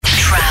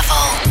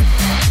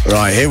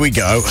Right, here we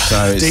go.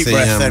 So deep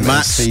breath then,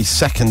 Matt. It's the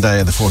second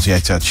day of the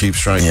 48-hour tube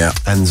strike. Yeah.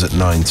 Ends at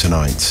 9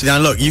 tonight. Now,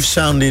 look, you've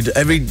sounded,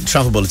 every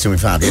travel bulletin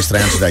we've had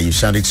yesterday and today, you've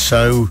sounded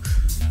so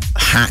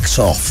hacked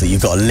off that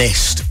you've got a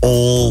list,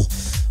 all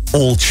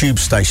tube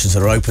stations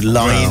that are open,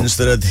 lines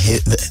that are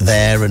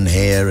there and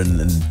here,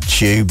 and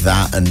tube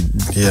that, and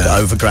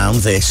overground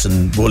this,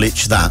 and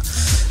Woolwich that.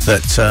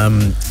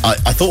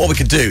 I thought what we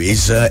could do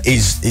is up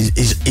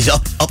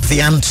the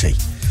ante.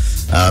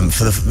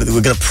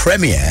 We're going to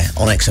premiere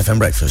on XFM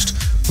Breakfast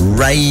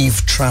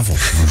rave travel,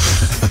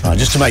 right,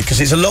 just to make,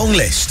 because it's a long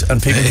list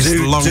and people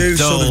do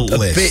sort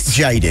of a bit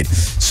jaded.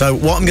 So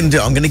what I'm going to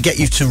do, I'm going to get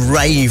you to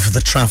rave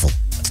the travel.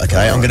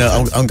 Okay, I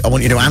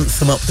want you to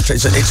anthem up the.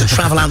 It's a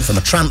travel anthem,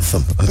 a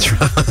trantham.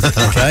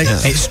 Okay,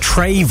 it's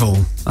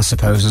travel, I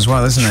suppose, as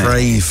well, isn't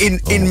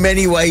it? In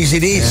many ways,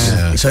 it is.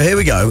 Yeah. So here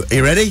we go. Are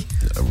you ready?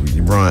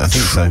 Right, I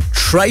think so.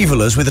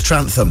 Travellers with a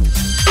trantham.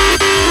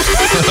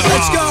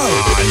 Let's go.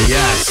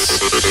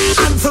 Yes.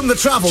 Anthem the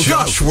travel.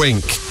 Josh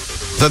Wink.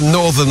 The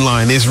Northern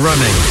Line is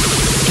running.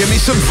 Give me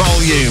some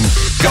volume.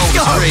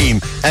 Gold's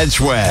Green,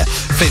 Edgware,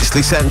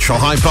 Fitzley Central,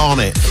 High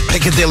Barnet,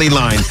 Piccadilly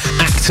Line,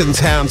 Acton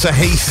Town to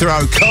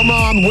Heathrow. Come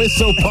on,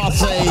 Whistle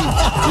Posse.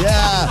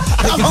 Yeah,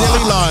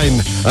 Piccadilly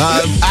Line,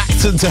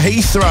 Acton to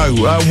Heathrow,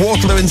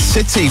 Waterloo and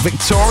City,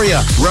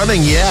 Victoria,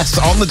 running, yes.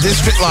 On the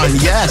District Line,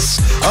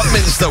 yes.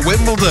 Upminster,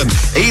 Wimbledon,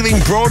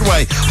 Ealing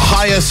Broadway,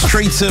 Higher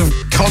Street of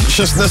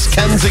Consciousness,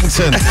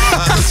 Kensington,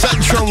 the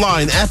Central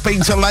Line,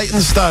 Epping to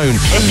Leytonstone.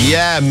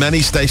 Yeah,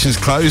 many stations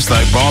closed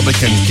though.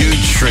 Barbican,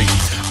 Goode Street,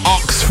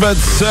 Oxford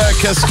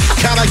Circus.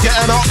 Can I get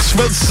an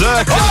Oxford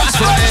Circus,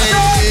 please?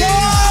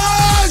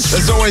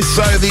 As always,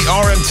 so the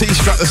RMT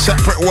struck the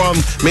separate one,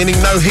 meaning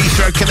no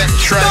Heathrow Connect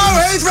trains. No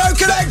Heathrow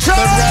Connect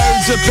trains! The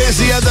roads are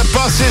busier, the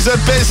buses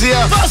are busier.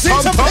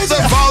 Pump up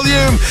the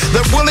volume. The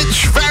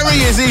Woolwich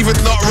Ferry is even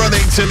not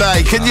running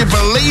today. Can you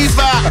believe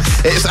that?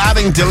 It's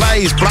adding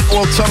delays.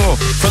 Blackwall Tunnel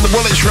from the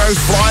Woolwich Road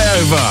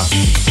flyover.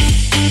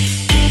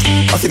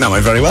 I think that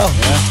went very well.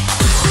 Yeah.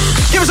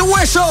 Give us a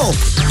whistle!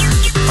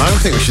 I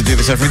don't think we should do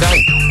this every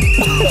day.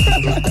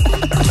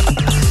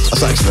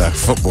 That's actually a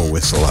football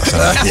whistle. That's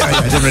it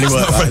didn't really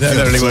work. It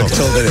didn't really work at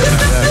all, did it?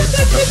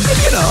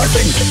 You know,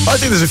 I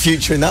think there's a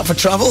future in that for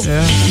travel.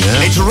 Yeah.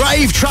 It's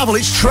rave travel.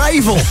 It's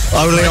travel.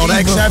 Only on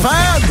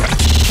XFM.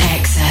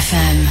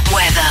 XFM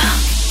weather.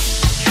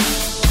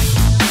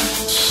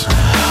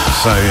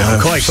 So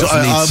I'm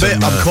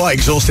quite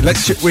exhausted.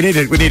 We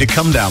need a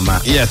come down,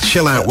 Matt. Yeah,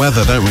 chill out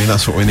weather, don't we?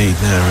 That's what we need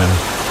now,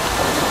 really.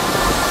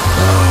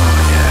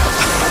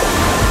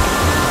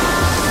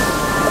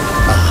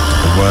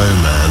 Whoa,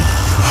 man.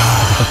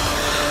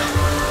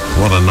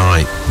 What a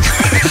night.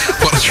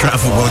 What a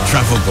travel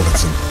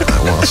bulletin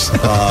that was.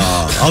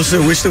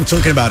 We're still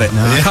talking about it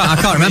now. I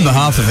can't remember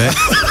half of it.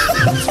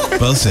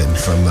 Buzzing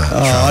from that.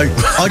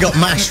 I got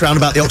mashed round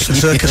about the Oxford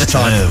Circus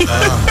time.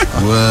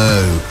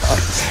 Whoa.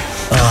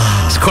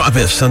 It's quite a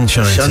bit of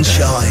sunshine today.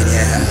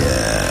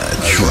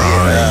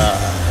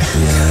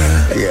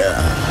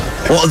 Yeah.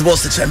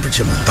 What's the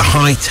temperature, man? The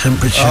high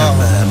temperature,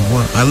 man.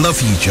 I love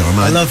you, John.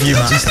 I love you,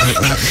 man.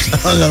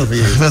 I love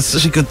you. That's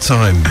such a good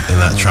time in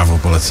that travel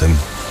bulletin.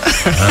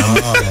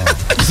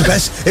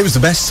 It was the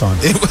best time.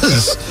 It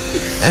was.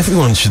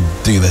 Everyone should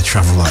do their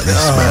travel like this,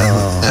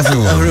 man.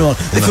 Everyone.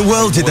 If the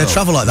world did their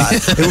travel like that,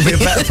 it would be a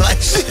better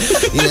place.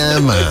 Yeah,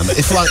 man.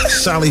 If like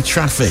Sally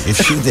Traffic, if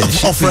she did,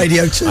 off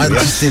Radio 2, I'd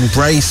just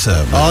embrace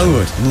her. Man. I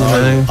would.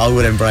 I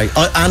would embrace.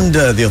 And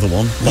the other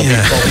one, Bobby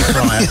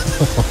Pryor,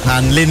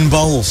 and Lynn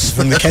Bowles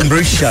from the Ken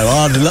Bruce Show.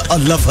 I'd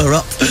love her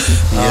up.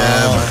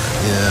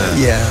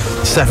 Yeah.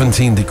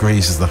 17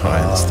 degrees is the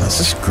highest. That's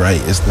just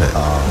great, isn't it?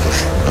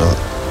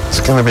 It's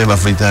going to be a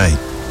lovely day.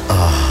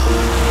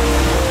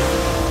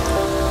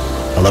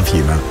 I love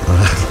you, man.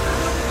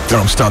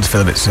 I'm starting to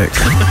feel a bit sick.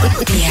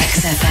 The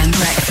XFM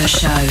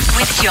Breakfast Show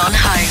with John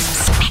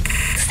Holmes.